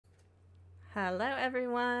Hello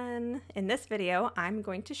everyone! In this video, I'm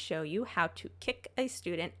going to show you how to kick a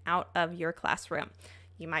student out of your classroom.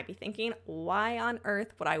 You might be thinking, why on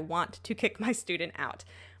earth would I want to kick my student out?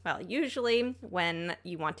 Well, usually when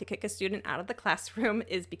you want to kick a student out of the classroom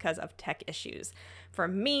is because of tech issues. For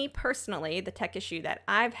me personally, the tech issue that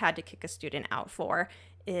I've had to kick a student out for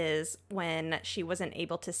is when she wasn't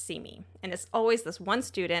able to see me. And it's always this one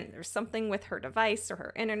student, there's something with her device or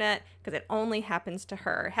her internet, because it only happens to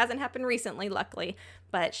her. It hasn't happened recently, luckily,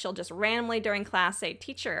 but she'll just randomly during class say,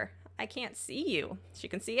 "Teacher, I can't see you." She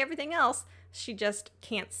can see everything else, she just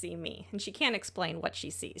can't see me. And she can't explain what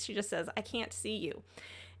she sees. She just says, "I can't see you."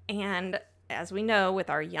 And as we know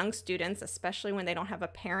with our young students, especially when they don't have a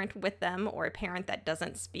parent with them or a parent that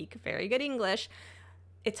doesn't speak very good English,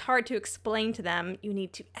 it's hard to explain to them, you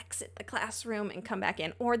need to exit the classroom and come back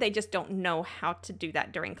in, or they just don't know how to do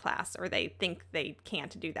that during class, or they think they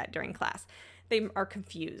can't do that during class. They are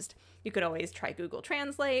confused. You could always try Google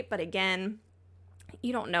Translate, but again,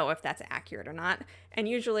 you don't know if that's accurate or not. And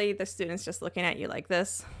usually the student's just looking at you like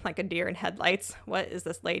this, like a deer in headlights. What is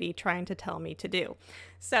this lady trying to tell me to do?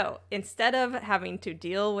 So instead of having to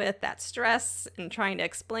deal with that stress and trying to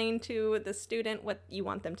explain to the student what you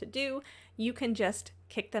want them to do, you can just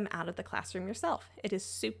kick them out of the classroom yourself. It is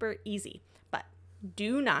super easy, but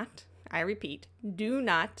do not, I repeat, do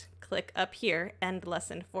not click up here, end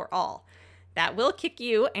lesson for all. That will kick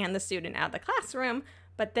you and the student out of the classroom,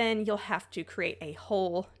 but then you'll have to create a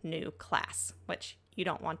whole new class, which you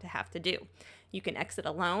don't want to have to do. You can exit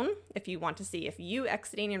alone if you want to see if you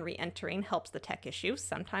exiting and re-entering helps the tech issue.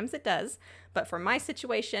 Sometimes it does, but for my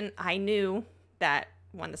situation, I knew that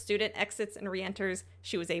when the student exits and re-enters,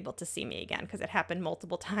 she was able to see me again because it happened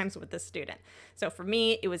multiple times with the student. So for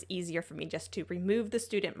me, it was easier for me just to remove the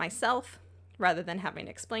student myself rather than having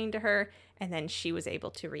to explain to her, and then she was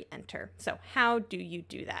able to re-enter. So how do you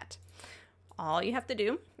do that? All you have to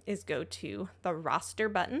do is go to the roster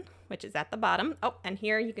button, which is at the bottom. Oh, and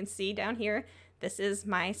here you can see down here, this is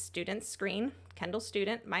my student screen, Kendall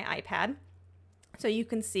student, my iPad. So you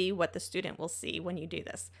can see what the student will see when you do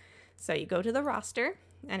this. So you go to the roster,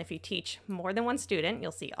 and if you teach more than one student,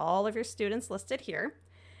 you'll see all of your students listed here.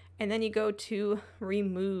 And then you go to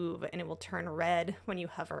remove, and it will turn red when you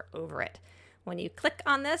hover over it. When you click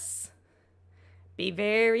on this, be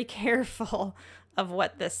very careful of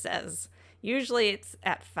what this says. Usually it's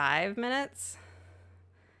at 5 minutes.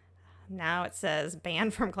 Now it says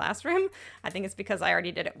banned from classroom. I think it's because I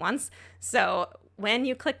already did it once. So when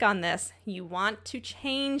you click on this, you want to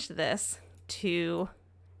change this to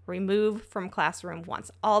remove from classroom once,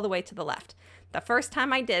 all the way to the left. The first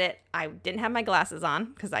time I did it, I didn't have my glasses on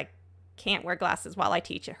because I can't wear glasses while I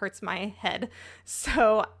teach. It hurts my head.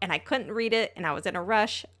 And I couldn't read it and I was in a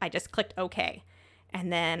rush. I just clicked OK.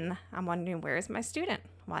 And then I'm wondering, where is my student?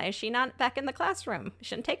 Why is she not back in the classroom? It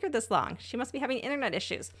shouldn't take her this long. She must be having internet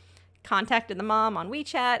issues. Contacted the mom on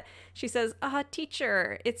WeChat. She says,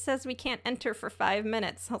 teacher, it says we can't enter for 5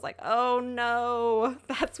 minutes. I was like, oh no,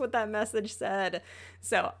 that's what that message said.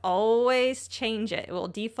 So always change it. It will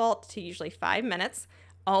default to usually 5 minutes.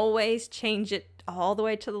 Always change it all the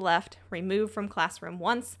way to the left. Remove from classroom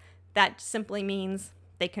once. That simply means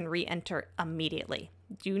they can re-enter immediately.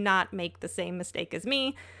 Do not make the same mistake as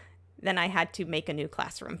me. Then I had to make a new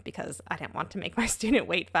classroom because I didn't want to make my student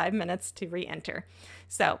wait 5 minutes to re-enter.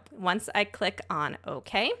 So once I click on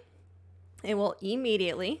OK, it will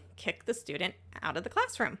immediately kick the student out of the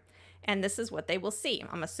classroom. And this is what they will see.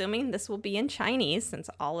 I'm assuming this will be in Chinese since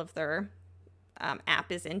all of their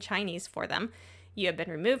app is in Chinese for them. You have been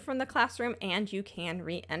removed from the classroom and you can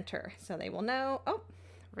re-enter. So they will know, oh,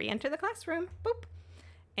 re-enter the classroom, boop.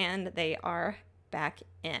 And they are back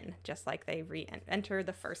in, just like they re-enter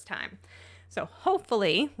the first time. So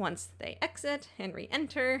hopefully once they exit and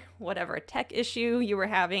re-enter, whatever tech issue you were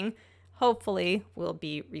having, hopefully will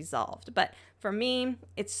be resolved. But for me,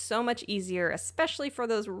 it's so much easier, especially for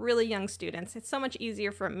those really young students. It's so much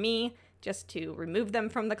easier for me just to remove them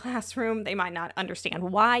from the classroom. They might not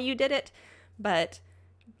understand why you did it, but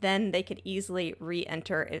then they could easily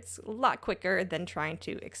re-enter. It's a lot quicker than trying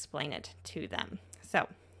to explain it to them. So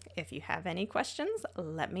if you have any questions,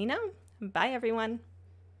 let me know. Bye, everyone.